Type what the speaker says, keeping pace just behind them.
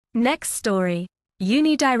Next story.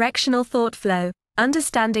 Unidirectional thought flow,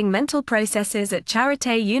 understanding mental processes at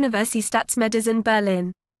Charité Universitätsmedizin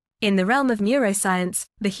Berlin. In the realm of neuroscience,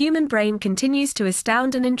 the human brain continues to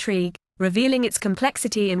astound and intrigue, revealing its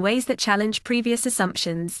complexity in ways that challenge previous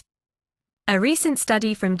assumptions. A recent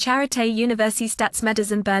study from Charité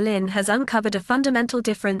Universitätsmedizin Berlin has uncovered a fundamental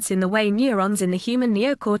difference in the way neurons in the human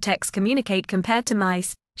neocortex communicate compared to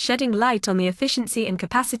mice, shedding light on the efficiency and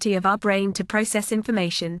capacity of our brain to process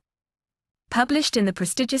information. Published in the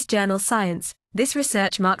prestigious journal Science, this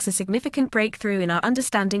research marks a significant breakthrough in our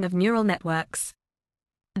understanding of neural networks.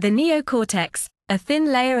 The neocortex, a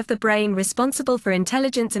thin layer of the brain responsible for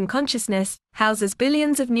intelligence and consciousness, houses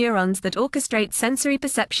billions of neurons that orchestrate sensory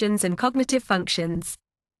perceptions and cognitive functions.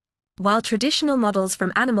 While traditional models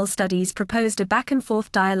from animal studies proposed a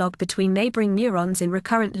back-and-forth dialogue between neighboring neurons in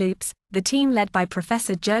recurrent loops, the team led by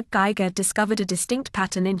Professor Jörg Geiger discovered a distinct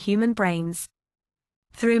pattern in human brains.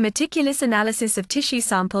 Through meticulous analysis of tissue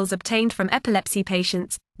samples obtained from epilepsy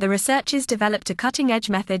patients, the researchers developed a cutting-edge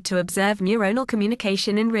method to observe neuronal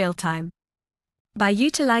communication in real time. By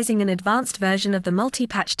utilizing an advanced version of the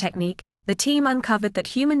multi-patch technique, the team uncovered that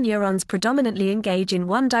human neurons predominantly engage in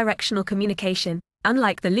one-directional communication,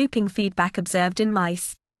 unlike the looping feedback observed in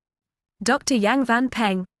mice. Dr. Yang Van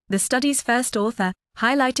Peng, the study's first author,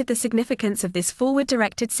 highlighted the significance of this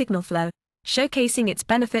forward-directed signal flow, showcasing its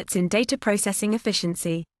benefits in data processing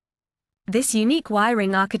efficiency. This unique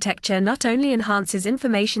wiring architecture not only enhances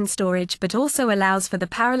information storage but also allows for the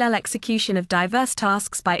parallel execution of diverse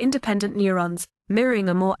tasks by independent neurons, mirroring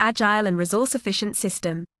a more agile and resource-efficient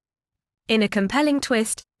system. In a compelling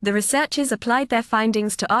twist, the researchers applied their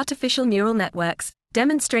findings to artificial neural networks,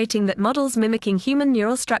 demonstrating that models mimicking human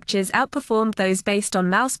neural structures outperformed those based on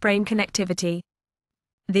mouse brain connectivity.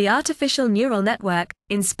 The artificial neural network,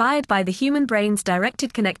 inspired by the human brain's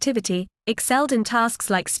directed connectivity, excelled in tasks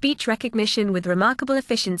like speech recognition with remarkable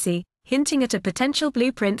efficiency, hinting at a potential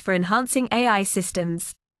blueprint for enhancing AI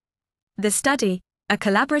systems. The study, a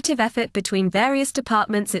collaborative effort between various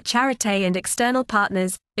departments at Charité and external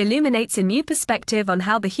partners, illuminates a new perspective on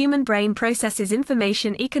how the human brain processes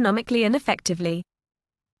information economically and effectively.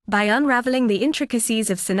 By unraveling the intricacies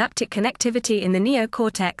of synaptic connectivity in the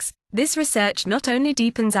neocortex, this research not only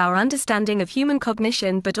deepens our understanding of human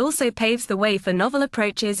cognition but also paves the way for novel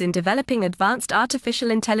approaches in developing advanced artificial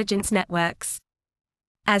intelligence networks.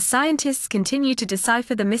 As scientists continue to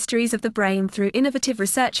decipher the mysteries of the brain through innovative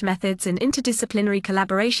research methods and interdisciplinary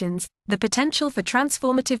collaborations, the potential for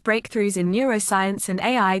transformative breakthroughs in neuroscience and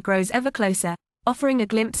AI grows ever closer, offering a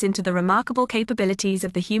glimpse into the remarkable capabilities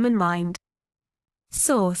of the human mind.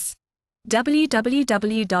 Source: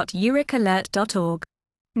 www.euricalert.org.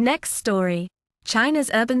 Next story. China's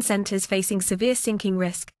urban centers facing severe sinking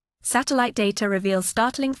risk. Satellite data reveals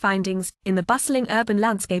startling findings. In the bustling urban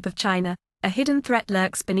landscape of China, a hidden threat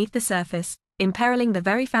lurks beneath the surface, imperiling the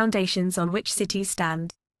very foundations on which cities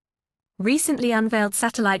stand. Recently unveiled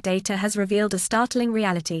satellite data has revealed a startling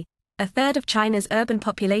reality. A third of China's urban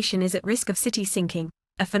population is at risk of city sinking,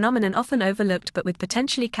 a phenomenon often overlooked but with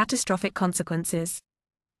potentially catastrophic consequences.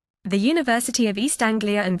 The University of East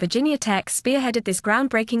Anglia and Virginia Tech spearheaded this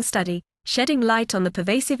groundbreaking study, shedding light on the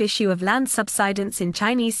pervasive issue of land subsidence in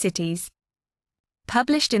Chinese cities.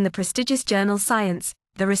 Published in the prestigious journal Science,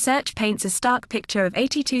 the research paints a stark picture of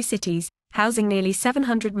 82 cities, housing nearly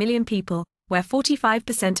 700 million people, where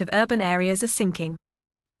 45% of urban areas are sinking.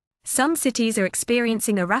 Some cities are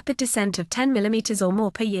experiencing a rapid descent of 10 millimeters or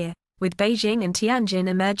more per year, with Beijing and Tianjin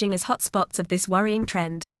emerging as hotspots of this worrying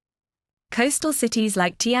trend. Coastal cities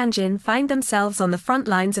like Tianjin find themselves on the front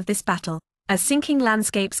lines of this battle, as sinking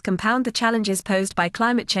landscapes compound the challenges posed by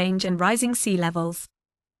climate change and rising sea levels.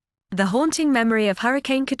 The haunting memory of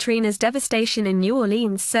Hurricane Katrina's devastation in New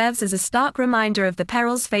Orleans serves as a stark reminder of the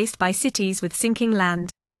perils faced by cities with sinking land.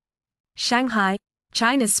 Shanghai,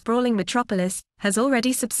 China's sprawling metropolis, has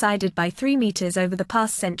already subsided by 3 meters over the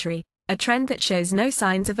past century, a trend that shows no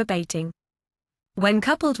signs of abating. When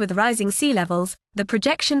coupled with rising sea levels, the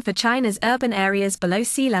projection for China's urban areas below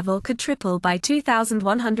sea level could triple by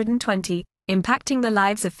 2120, impacting the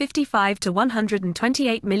lives of 55 to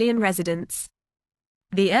 128 million residents.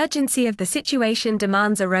 The urgency of the situation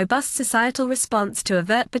demands a robust societal response to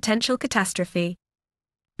avert potential catastrophe.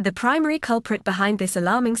 The primary culprit behind this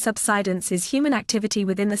alarming subsidence is human activity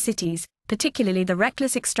within the cities, particularly the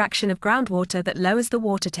reckless extraction of groundwater that lowers the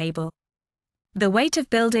water table. The weight of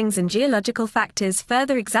buildings and geological factors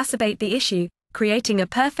further exacerbate the issue, creating a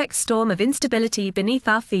perfect storm of instability beneath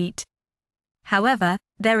our feet. However,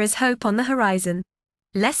 there is hope on the horizon.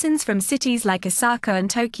 Lessons from cities like Osaka and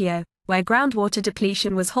Tokyo, where groundwater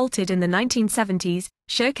depletion was halted in the 1970s,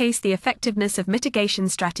 showcase the effectiveness of mitigation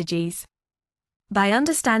strategies. By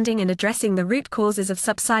understanding and addressing the root causes of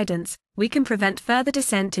subsidence, we can prevent further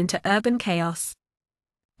descent into urban chaos.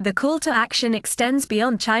 The call to action extends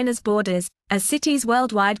beyond China's borders, as cities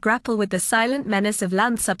worldwide grapple with the silent menace of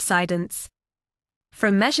land subsidence.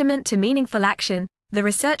 From measurement to meaningful action, the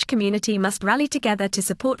research community must rally together to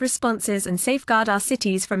support responses and safeguard our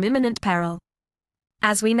cities from imminent peril.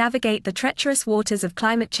 As we navigate the treacherous waters of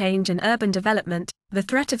climate change and urban development, the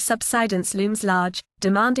threat of subsidence looms large,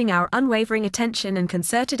 demanding our unwavering attention and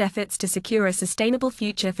concerted efforts to secure a sustainable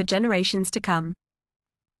future for generations to come.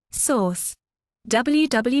 Source: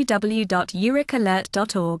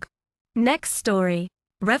 www.euricalert.org. Next story.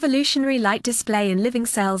 Revolutionary light display in living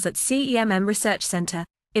cells at CEMM Research Center.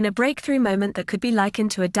 In a breakthrough moment that could be likened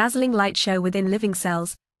to a dazzling light show within living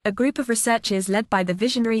cells, a group of researchers led by the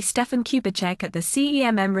visionary Stefan Kubicek at the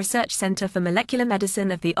CEMM Research Center for Molecular Medicine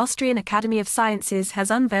of the Austrian Academy of Sciences has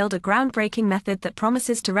unveiled a groundbreaking method that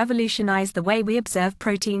promises to revolutionize the way we observe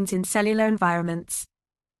proteins in cellular environments.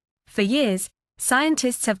 For years,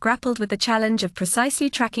 scientists have grappled with the challenge of precisely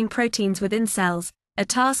tracking proteins within cells, a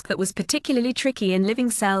task that was particularly tricky in living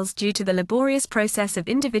cells due to the laborious process of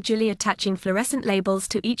individually attaching fluorescent labels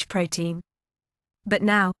to each protein. But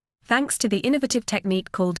now, thanks to the innovative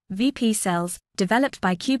technique called VP cells, developed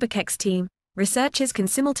by Kubicek's team, researchers can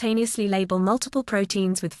simultaneously label multiple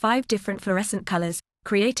proteins with 5 different fluorescent colors,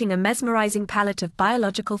 creating a mesmerizing palette of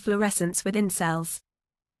biological fluorescence within cells.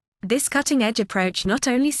 This cutting-edge approach not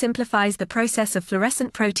only simplifies the process of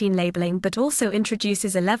fluorescent protein labeling but also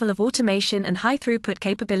introduces a level of automation and high-throughput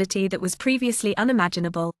capability that was previously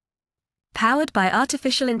unimaginable. Powered by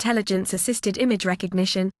artificial intelligence-assisted image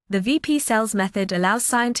recognition, the VP cells method allows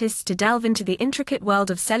scientists to delve into the intricate world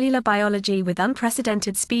of cellular biology with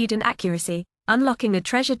unprecedented speed and accuracy, unlocking a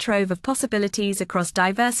treasure trove of possibilities across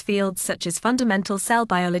diverse fields such as fundamental cell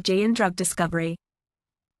biology and drug discovery.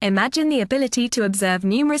 Imagine the ability to observe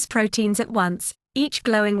numerous proteins at once, each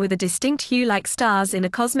glowing with a distinct hue like stars in a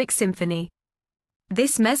cosmic symphony.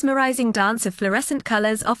 This mesmerizing dance of fluorescent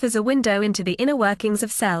colors offers a window into the inner workings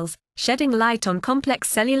of cells, shedding light on complex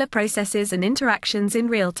cellular processes and interactions in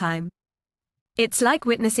real time. It's like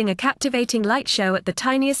witnessing a captivating light show at the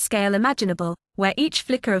tiniest scale imaginable, where each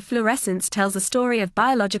flicker of fluorescence tells a story of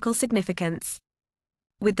biological significance.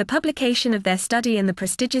 With the publication of their study in the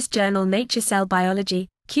prestigious journal Nature Cell Biology,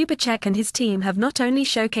 Kubicek and his team have not only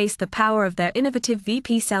showcased the power of their innovative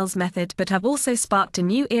VP cells method but have also sparked a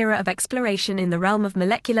new era of exploration in the realm of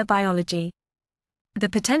molecular biology. The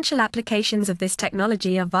potential applications of this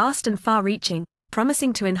technology are vast and far-reaching,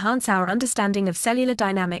 promising to enhance our understanding of cellular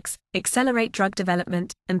dynamics, accelerate drug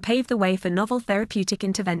development, and pave the way for novel therapeutic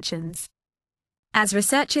interventions. As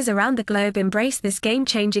researchers around the globe embrace this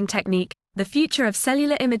game-changing technique, the future of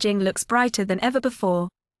cellular imaging looks brighter than ever before.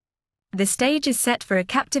 The stage is set for a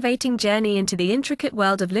captivating journey into the intricate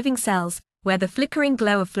world of living cells, where the flickering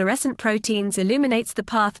glow of fluorescent proteins illuminates the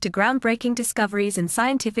path to groundbreaking discoveries and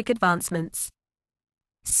scientific advancements.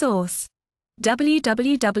 Source: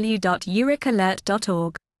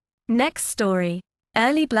 www.euricalert.org. Next story.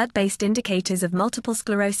 Early blood-based indicators of multiple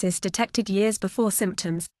sclerosis detected years before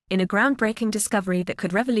symptoms, in a groundbreaking discovery that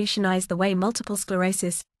could revolutionize the way multiple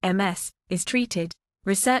sclerosis, MS, is treated.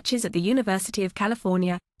 Researchers at the University of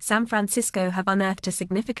California, San Francisco have unearthed a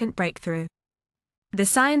significant breakthrough. The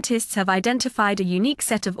scientists have identified a unique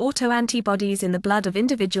set of autoantibodies in the blood of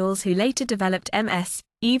individuals who later developed MS,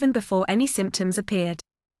 even before any symptoms appeared.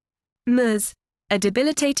 MS, a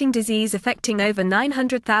debilitating disease affecting over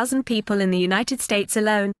 900,000 people in the United States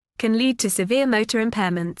alone, can lead to severe motor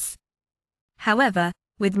impairments. However,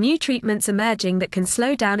 with new treatments emerging that can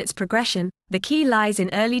slow down its progression, the key lies in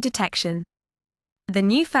early detection. The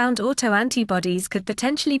newfound autoantibodies could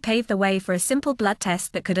potentially pave the way for a simple blood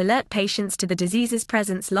test that could alert patients to the disease's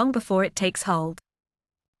presence long before it takes hold.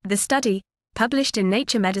 The study, published in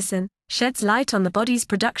Nature Medicine, sheds light on the body's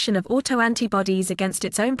production of autoantibodies against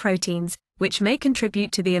its own proteins, which may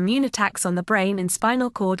contribute to the immune attacks on the brain and spinal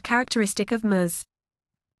cord characteristic of MS.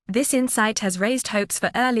 This insight has raised hopes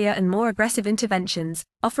for earlier and more aggressive interventions,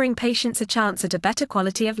 offering patients a chance at a better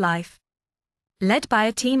quality of life. Led by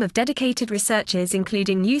a team of dedicated researchers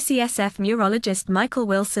including UCSF neurologist Michael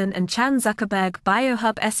Wilson and Chan Zuckerberg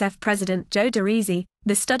BioHub SF president Joe DeRisi,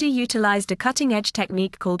 the study utilized a cutting-edge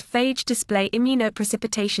technique called phage display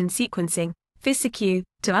immunoprecipitation sequencing, (PhysIQ),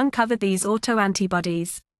 to uncover these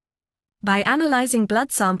autoantibodies. By analyzing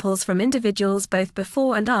blood samples from individuals both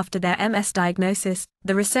before and after their MS diagnosis,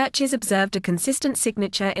 the researchers observed a consistent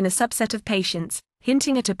signature in a subset of patients,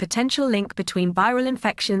 hinting at a potential link between viral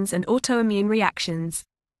infections and autoimmune reactions.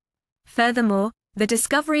 Furthermore, the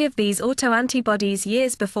discovery of these autoantibodies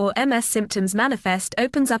years before MS symptoms manifest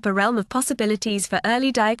opens up a realm of possibilities for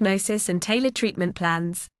early diagnosis and tailored treatment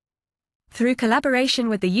plans. Through collaboration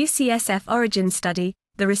with the UCSF Origin study,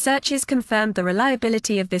 the researchers confirmed the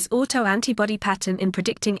reliability of this autoantibody pattern in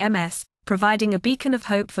predicting MS, providing a beacon of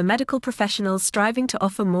hope for medical professionals striving to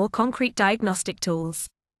offer more concrete diagnostic tools.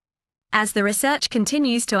 As the research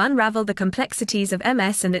continues to unravel the complexities of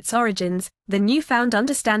MS and its origins, the newfound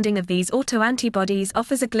understanding of these autoantibodies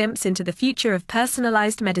offers a glimpse into the future of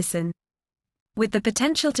personalized medicine. With the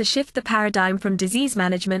potential to shift the paradigm from disease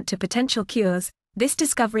management to potential cures, this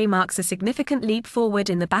discovery marks a significant leap forward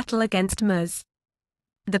in the battle against MS.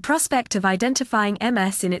 The prospect of identifying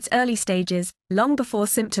MS in its early stages, long before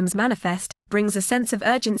symptoms manifest, brings a sense of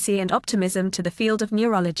urgency and optimism to the field of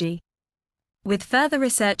neurology. With further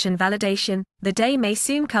research and validation, the day may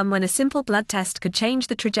soon come when a simple blood test could change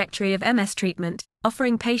the trajectory of MS treatment,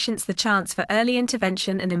 offering patients the chance for early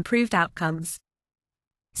intervention and improved outcomes.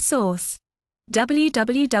 Source: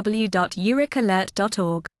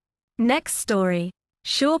 www.euricalert.org. Next story.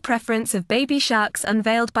 Shore preference of baby sharks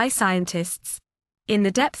unveiled by scientists. In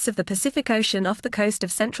the depths of the Pacific Ocean off the coast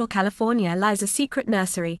of Central California lies a secret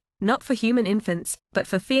nursery, not for human infants, but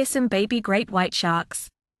for fearsome baby great white sharks.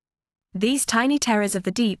 These tiny terrors of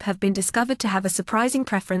the deep have been discovered to have a surprising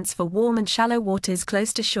preference for warm and shallow waters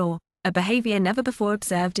close to shore, a behavior never before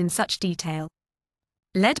observed in such detail.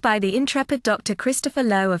 Led by the intrepid Dr. Christopher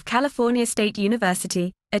Lowe of California State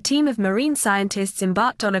University, a team of marine scientists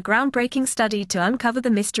embarked on a groundbreaking study to uncover the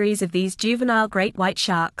mysteries of these juvenile great white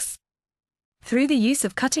sharks. Through the use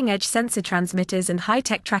of cutting-edge sensor transmitters and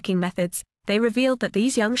high-tech tracking methods, they revealed that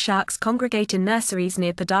these young sharks congregate in nurseries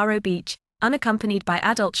near Padaro Beach, unaccompanied by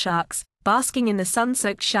adult sharks, basking in the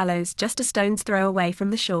sun-soaked shallows just a stone's throw away from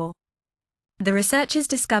the shore. The researchers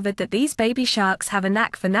discovered that these baby sharks have a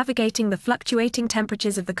knack for navigating the fluctuating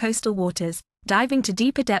temperatures of the coastal waters, diving to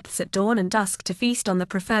deeper depths at dawn and dusk to feast on the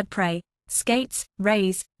preferred prey, skates,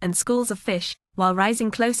 rays, and schools of fish, while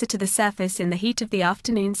rising closer to the surface in the heat of the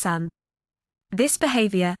afternoon sun. This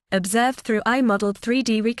behavior, observed through eye-modeled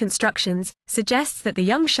 3D reconstructions, suggests that the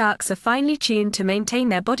young sharks are finely tuned to maintain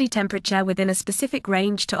their body temperature within a specific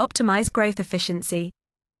range to optimize growth efficiency.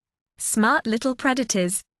 Smart little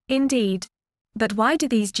predators, indeed. But why do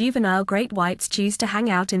these juvenile great whites choose to hang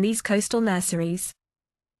out in these coastal nurseries?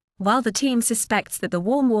 While the team suspects that the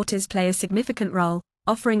warm waters play a significant role,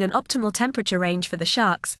 offering an optimal temperature range for the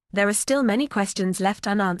sharks, there are still many questions left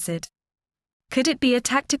unanswered. Could it be a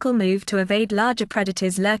tactical move to evade larger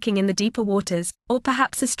predators lurking in the deeper waters, or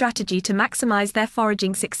perhaps a strategy to maximize their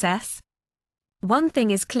foraging success? One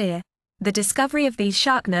thing is clear: the discovery of these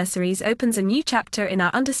shark nurseries opens a new chapter in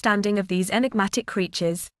our understanding of these enigmatic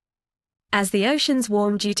creatures. As the oceans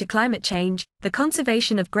warm due to climate change, the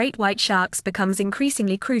conservation of great white sharks becomes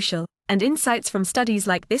increasingly crucial, and insights from studies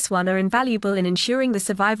like this one are invaluable in ensuring the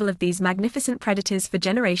survival of these magnificent predators for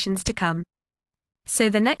generations to come. So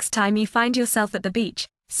the next time you find yourself at the beach,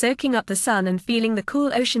 soaking up the sun and feeling the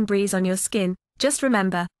cool ocean breeze on your skin, just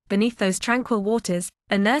remember, beneath those tranquil waters,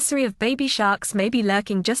 a nursery of baby sharks may be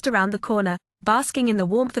lurking just around the corner, basking in the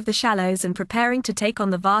warmth of the shallows and preparing to take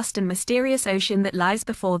on the vast and mysterious ocean that lies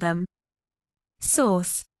before them.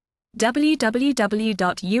 Source: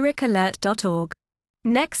 www.euricalert.org.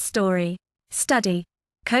 Next story. Study.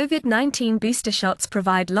 COVID-19 booster shots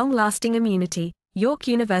provide long-lasting immunity. York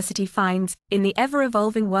University finds, in the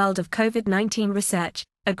ever-evolving world of COVID-19 research,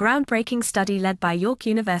 a groundbreaking study led by York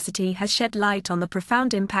University has shed light on the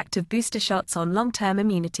profound impact of booster shots on long-term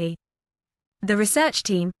immunity. The research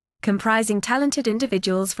team, comprising talented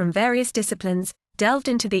individuals from various disciplines, delved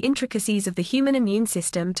into the intricacies of the human immune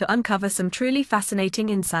system to uncover some truly fascinating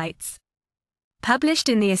insights. Published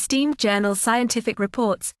in the esteemed journal Scientific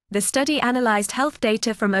Reports, the study analyzed health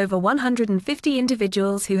data from over 150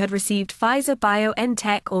 individuals who had received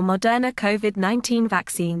Pfizer-BioNTech or Moderna COVID-19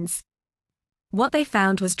 vaccines. What they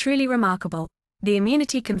found was truly remarkable. The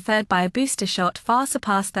immunity conferred by a booster shot far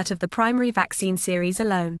surpassed that of the primary vaccine series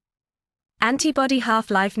alone. Antibody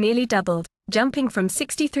half-life nearly doubled, jumping from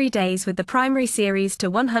 63 days with the primary series to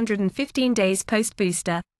 115 days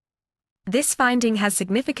post-booster. This finding has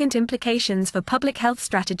significant implications for public health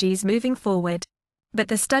strategies moving forward. But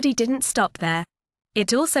the study didn't stop there.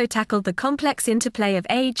 It also tackled the complex interplay of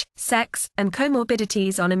age, sex, and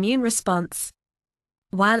comorbidities on immune response.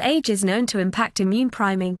 While age is known to impact immune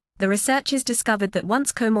priming, the researchers discovered that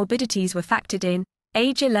once comorbidities were factored in,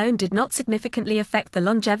 age alone did not significantly affect the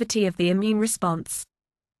longevity of the immune response.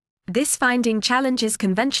 This finding challenges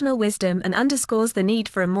conventional wisdom and underscores the need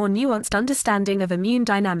for a more nuanced understanding of immune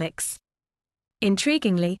dynamics.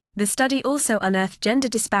 Intriguingly, the study also unearthed gender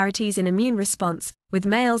disparities in immune response, with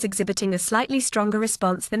males exhibiting a slightly stronger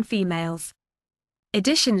response than females.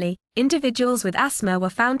 Additionally, individuals with asthma were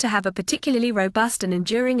found to have a particularly robust and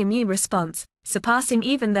enduring immune response, surpassing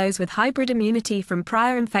even those with hybrid immunity from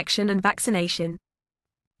prior infection and vaccination.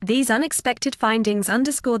 These unexpected findings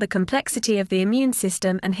underscore the complexity of the immune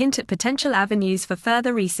system and hint at potential avenues for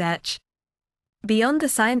further research. Beyond the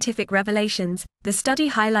scientific revelations, the study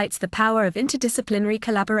highlights the power of interdisciplinary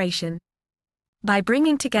collaboration. By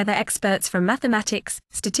bringing together experts from mathematics,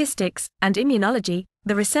 statistics, and immunology,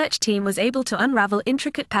 the research team was able to unravel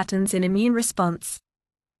intricate patterns in immune response.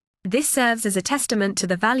 This serves as a testament to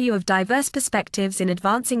the value of diverse perspectives in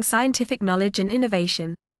advancing scientific knowledge and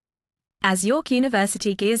innovation. As York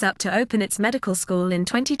University gears up to open its medical school in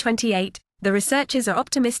 2028, the researchers are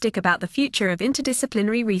optimistic about the future of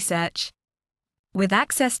interdisciplinary research. With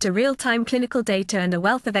access to real-time clinical data and a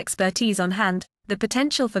wealth of expertise on hand, the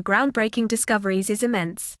potential for groundbreaking discoveries is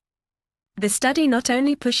immense. The study not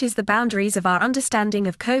only pushes the boundaries of our understanding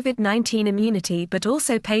of COVID-19 immunity but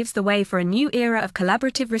also paves the way for a new era of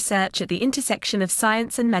collaborative research at the intersection of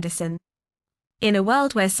science and medicine. In a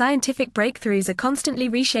world where scientific breakthroughs are constantly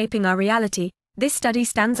reshaping our reality, this study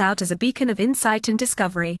stands out as a beacon of insight and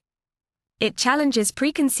discovery. It challenges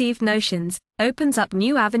preconceived notions, opens up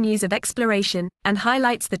new avenues of exploration, and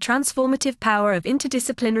highlights the transformative power of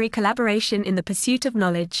interdisciplinary collaboration in the pursuit of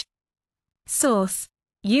knowledge. Source: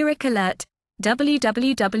 Uric Alert,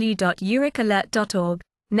 www.urikalert.org.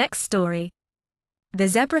 Next story. The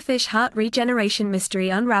zebrafish heart regeneration mystery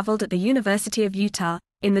unraveled at the University of Utah.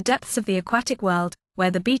 In the depths of the aquatic world,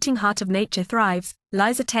 where the beating heart of nature thrives,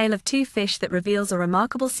 lies a tale of two fish that reveals a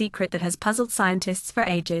remarkable secret that has puzzled scientists for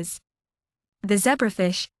ages. The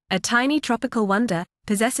zebrafish, a tiny tropical wonder,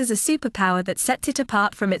 possesses a superpower that sets it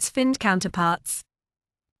apart from its finned counterparts.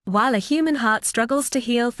 While a human heart struggles to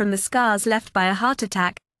heal from the scars left by a heart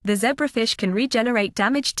attack, the zebrafish can regenerate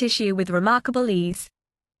damaged tissue with remarkable ease.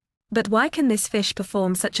 But why can this fish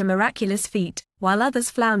perform such a miraculous feat, while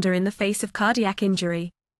others flounder in the face of cardiac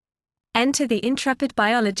injury? Enter the intrepid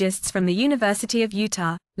biologists from the University of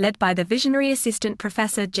Utah, led by the visionary assistant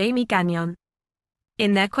professor Jamie Gagnon.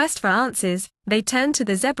 In their quest for answers, they turn to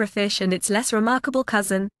the zebrafish and its less remarkable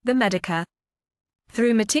cousin, the medica.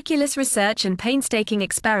 Through meticulous research and painstaking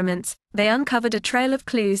experiments, they uncovered a trail of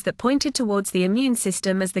clues that pointed towards the immune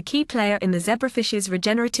system as the key player in the zebrafish's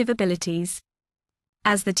regenerative abilities.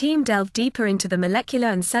 As the team delved deeper into the molecular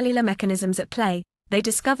and cellular mechanisms at play, they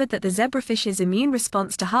discovered that the zebrafish's immune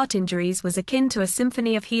response to heart injuries was akin to a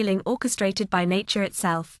symphony of healing orchestrated by nature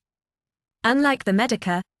itself. Unlike the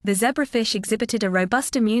medica, the zebrafish exhibited a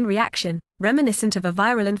robust immune reaction, reminiscent of a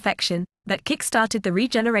viral infection, that kick-started the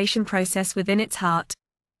regeneration process within its heart.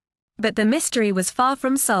 But the mystery was far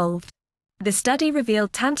from solved. The study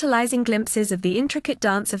revealed tantalizing glimpses of the intricate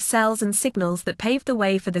dance of cells and signals that paved the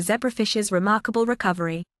way for the zebrafish's remarkable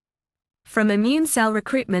recovery. From immune cell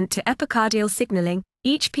recruitment to epicardial signaling,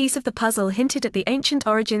 each piece of the puzzle hinted at the ancient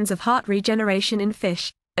origins of heart regeneration in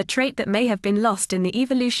fish, a trait that may have been lost in the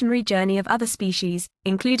evolutionary journey of other species,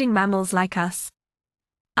 including mammals like us.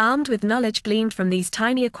 Armed with knowledge gleaned from these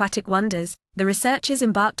tiny aquatic wonders, the researchers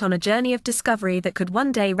embarked on a journey of discovery that could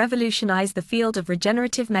one day revolutionize the field of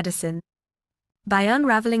regenerative medicine. By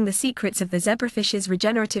unraveling the secrets of the zebrafish's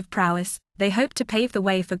regenerative prowess, they hope to pave the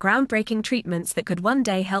way for groundbreaking treatments that could one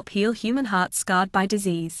day help heal human hearts scarred by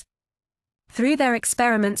disease. Through their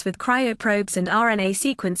experiments with cryoprobes and RNA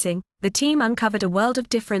sequencing, the team uncovered a world of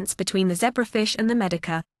difference between the zebrafish and the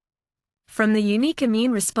medica. From the unique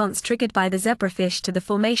immune response triggered by the zebrafish to the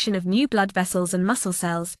formation of new blood vessels and muscle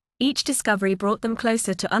cells, each discovery brought them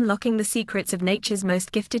closer to unlocking the secrets of nature's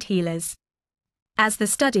most gifted healers. As the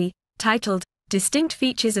study, titled Distinct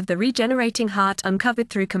Features of the Regenerating Heart Uncovered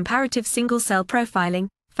Through Comparative Single-Cell Profiling,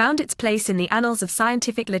 found its place in the annals of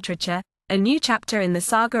scientific literature, a new chapter in the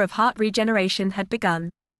saga of heart regeneration had begun.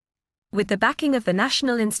 With the backing of the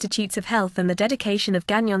National Institutes of Health and the dedication of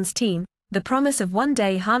Gagnon's team, the promise of one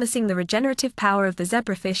day harnessing the regenerative power of the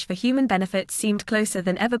zebrafish for human benefit seemed closer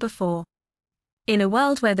than ever before. In a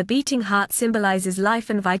world where the beating heart symbolizes life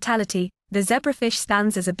and vitality, the zebrafish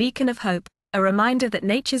stands as a beacon of hope, a reminder that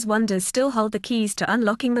nature's wonders still hold the keys to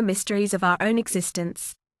unlocking the mysteries of our own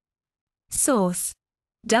existence. Source: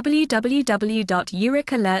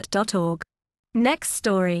 www.urikalert.org. Next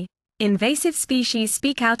story. Invasive species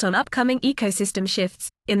speak out on upcoming ecosystem shifts.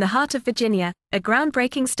 In the heart of Virginia, a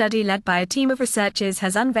groundbreaking study led by a team of researchers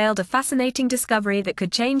has unveiled a fascinating discovery that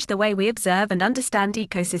could change the way we observe and understand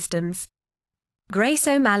ecosystems. Grace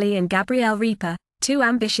O'Malley and Gabrielle Reaper, two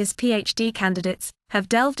ambitious PhD candidates, have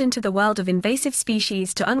delved into the world of invasive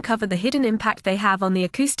species to uncover the hidden impact they have on the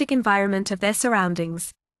acoustic environment of their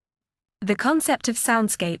surroundings. The concept of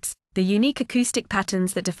soundscapes, the unique acoustic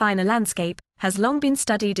patterns that define a landscape, has long been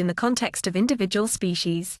studied in the context of individual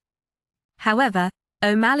species. However,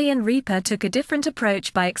 O'Malley and Reaper took a different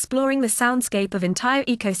approach by exploring the soundscape of entire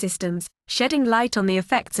ecosystems, shedding light on the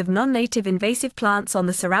effects of non-native invasive plants on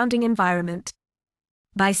the surrounding environment.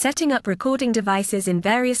 By setting up recording devices in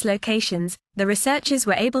various locations, the researchers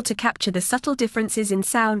were able to capture the subtle differences in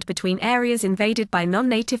sound between areas invaded by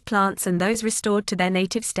non-native plants and those restored to their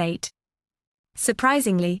native state.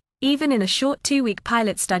 Surprisingly, even in a short 2-week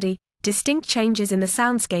pilot study, distinct changes in the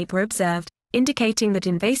soundscape were observed, indicating that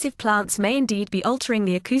invasive plants may indeed be altering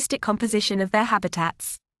the acoustic composition of their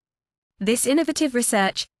habitats. This innovative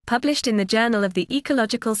research, published in the Journal of the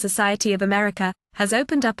Ecological Society of America, has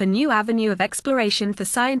opened up a new avenue of exploration for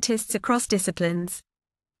scientists across disciplines.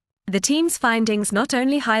 The team's findings not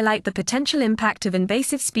only highlight the potential impact of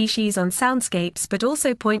invasive species on soundscapes but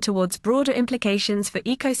also point towards broader implications for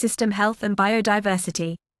ecosystem health and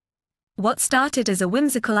biodiversity. What started as a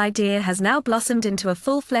whimsical idea has now blossomed into a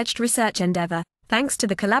full-fledged research endeavor, thanks to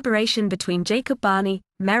the collaboration between Jacob Barney,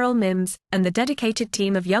 Merrill Mims, and the dedicated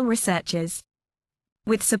team of young researchers.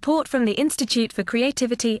 With support from the Institute for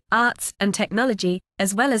Creativity, Arts, and Technology,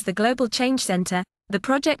 as well as the Global Change Center, the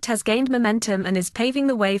project has gained momentum and is paving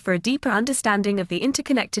the way for a deeper understanding of the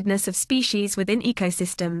interconnectedness of species within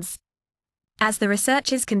ecosystems. As the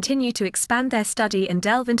researchers continue to expand their study and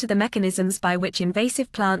delve into the mechanisms by which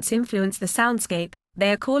invasive plants influence the soundscape,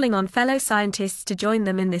 they are calling on fellow scientists to join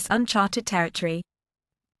them in this uncharted territory.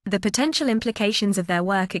 The potential implications of their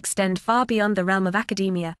work extend far beyond the realm of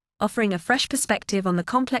academia, offering a fresh perspective on the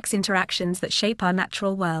complex interactions that shape our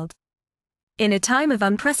natural world. In a time of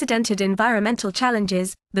unprecedented environmental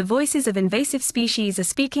challenges, the voices of invasive species are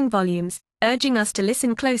speaking volumes, urging us to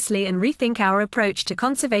listen closely and rethink our approach to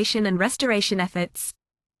conservation and restoration efforts.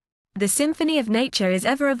 The symphony of nature is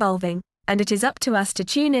ever evolving, and it is up to us to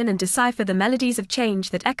tune in and decipher the melodies of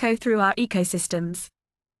change that echo through our ecosystems.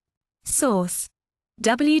 Source: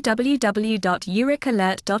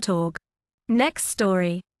 www.euricalert.org. Next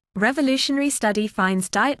story. Revolutionary study finds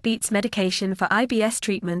diet beats medication for IBS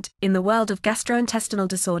treatment. In the world of gastrointestinal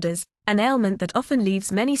disorders, an ailment that often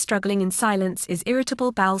leaves many struggling in silence is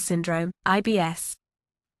irritable bowel syndrome, IBS.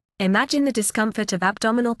 Imagine the discomfort of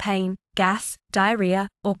abdominal pain, gas, diarrhea,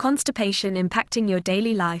 or constipation impacting your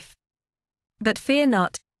daily life. But fear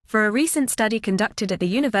not, for a recent study conducted at the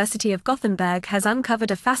University of Gothenburg has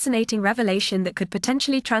uncovered a fascinating revelation that could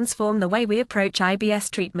potentially transform the way we approach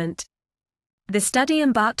IBS treatment. The study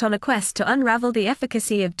embarked on a quest to unravel the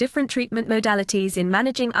efficacy of different treatment modalities in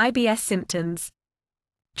managing IBS symptoms.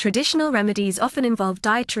 Traditional remedies often involve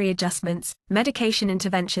dietary adjustments, medication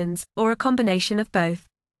interventions, or a combination of both.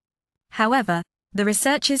 However, the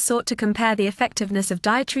researchers sought to compare the effectiveness of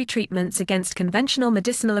dietary treatments against conventional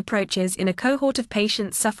medicinal approaches in a cohort of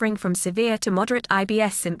patients suffering from severe to moderate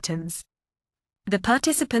IBS symptoms. The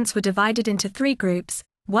participants were divided into 3 groups,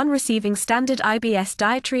 one receiving standard IBS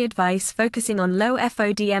dietary advice focusing on low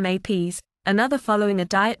FODMAPs, another following a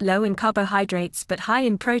diet low in carbohydrates but high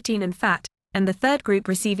in protein and fat, and the third group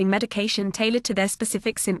receiving medication tailored to their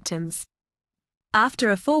specific symptoms.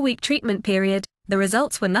 After a 4-week treatment period, the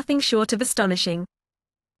results were nothing short of astonishing.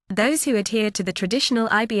 Those who adhered to the traditional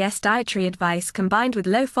IBS dietary advice combined with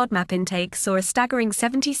low FODMAP intake saw a staggering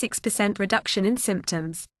 76% reduction in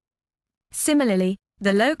symptoms. Similarly,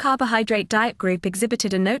 the low-carbohydrate diet group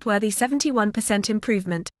exhibited a noteworthy 71%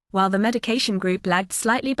 improvement, while the medication group lagged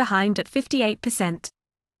slightly behind at 58%.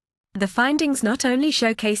 The findings not only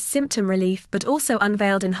showcased symptom relief but also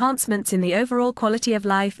unveiled enhancements in the overall quality of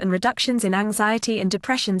life and reductions in anxiety and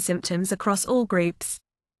depression symptoms across all groups.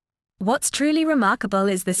 What's truly remarkable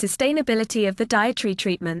is the sustainability of the dietary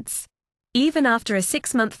treatments. Even after a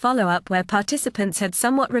 6-month follow-up where participants had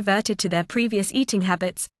somewhat reverted to their previous eating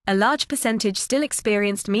habits, a large percentage still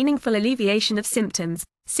experienced meaningful alleviation of symptoms,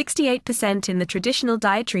 68% in the traditional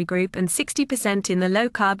dietary group and 60% in the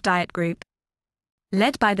low-carb diet group.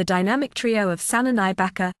 Led by the dynamic trio of Sanna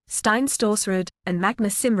Nybacker, Stein Storsrud, and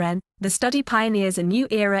Magnus Simren, the study pioneers a new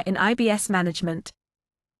era in IBS management.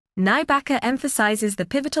 Nybacker emphasizes the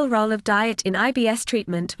pivotal role of diet in IBS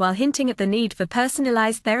treatment while hinting at the need for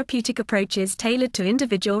personalized therapeutic approaches tailored to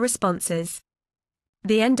individual responses.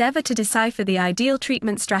 The endeavor to decipher the ideal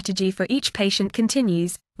treatment strategy for each patient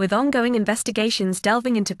continues, with ongoing investigations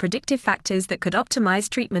delving into predictive factors that could optimize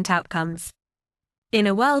treatment outcomes. In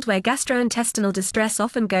a world where gastrointestinal distress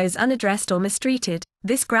often goes unaddressed or mistreated,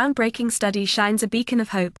 this groundbreaking study shines a beacon of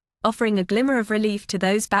hope, offering a glimmer of relief to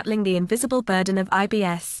those battling the invisible burden of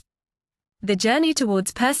IBS. The journey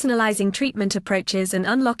towards personalizing treatment approaches and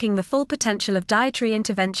unlocking the full potential of dietary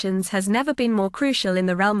interventions has never been more crucial in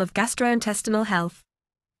the realm of gastrointestinal health.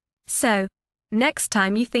 So, next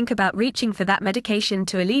time you think about reaching for that medication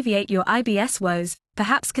to alleviate your IBS woes,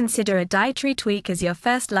 perhaps consider a dietary tweak as your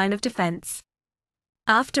first line of defense.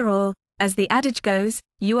 After all, as the adage goes,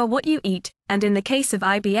 you are what you eat, and in the case of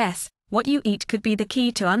IBS, what you eat could be the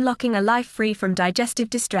key to unlocking a life free from digestive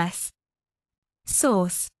distress.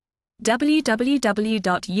 Source: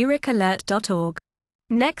 www.uricalert.org.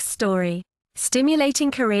 Next story: stimulating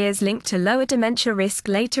careers linked to lower dementia risk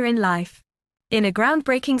later in life. In a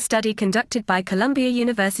groundbreaking study conducted by Columbia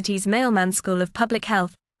University's Mailman School of Public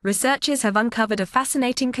Health, researchers have uncovered a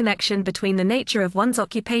fascinating connection between the nature of one's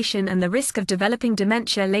occupation and the risk of developing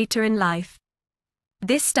dementia later in life.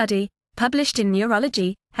 This study, published in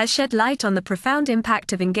Neurology, has shed light on the profound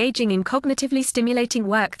impact of engaging in cognitively stimulating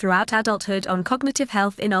work throughout adulthood on cognitive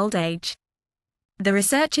health in old age. The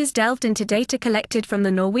researchers delved into data collected from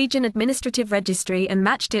the Norwegian Administrative Registry and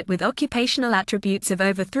matched it with occupational attributes of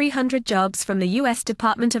over 300 jobs from the U.S.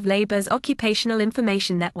 Department of Labor's Occupational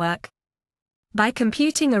Information Network. By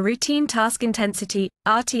computing a routine task intensity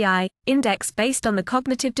 (RTI) index based on the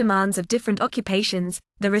cognitive demands of different occupations,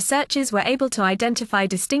 the researchers were able to identify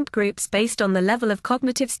distinct groups based on the level of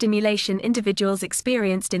cognitive stimulation individuals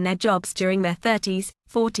experienced in their jobs during their 30s,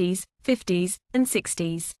 40s, 50s, and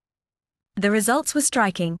 60s. The results were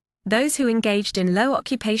striking. Those who engaged in low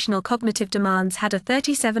occupational cognitive demands had a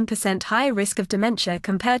 37% higher risk of dementia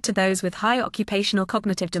compared to those with high occupational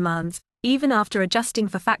cognitive demands, even after adjusting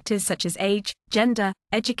for factors such as age, gender,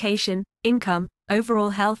 education, income,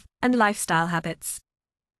 overall health, and lifestyle habits.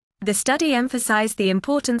 The study emphasized the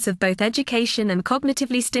importance of both education and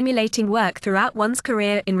cognitively stimulating work throughout one's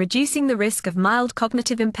career in reducing the risk of mild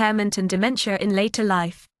cognitive impairment and dementia in later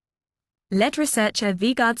life. Lead researcher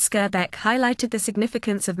Vegard Skirbeck highlighted the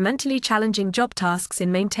significance of mentally challenging job tasks in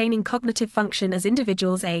maintaining cognitive function as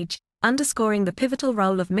individuals age, underscoring the pivotal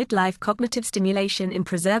role of midlife cognitive stimulation in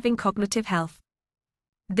preserving cognitive health.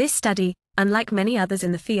 This study, unlike many others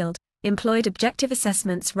in the field, employed objective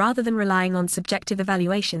assessments rather than relying on subjective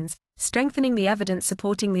evaluations, strengthening the evidence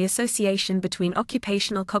supporting the association between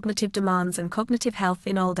occupational cognitive demands and cognitive health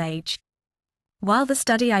in old age. While the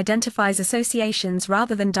study identifies associations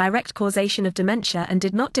rather than direct causation of dementia and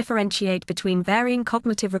did not differentiate between varying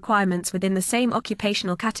cognitive requirements within the same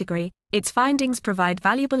occupational category, its findings provide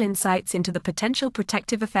valuable insights into the potential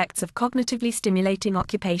protective effects of cognitively stimulating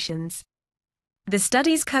occupations. The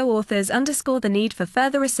study's co-authors underscore the need for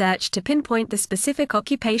further research to pinpoint the specific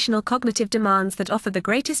occupational cognitive demands that offer the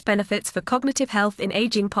greatest benefits for cognitive health in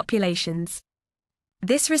aging populations.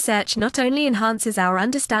 This research not only enhances our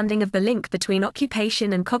understanding of the link between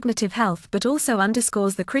occupation and cognitive health but also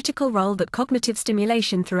underscores the critical role that cognitive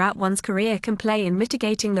stimulation throughout one's career can play in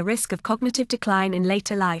mitigating the risk of cognitive decline in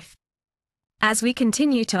later life. As we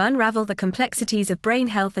continue to unravel the complexities of brain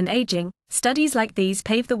health and aging, studies like these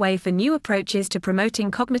pave the way for new approaches to promoting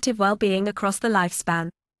cognitive well-being across the lifespan.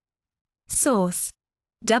 Source: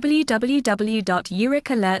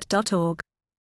 www.uricalert.org.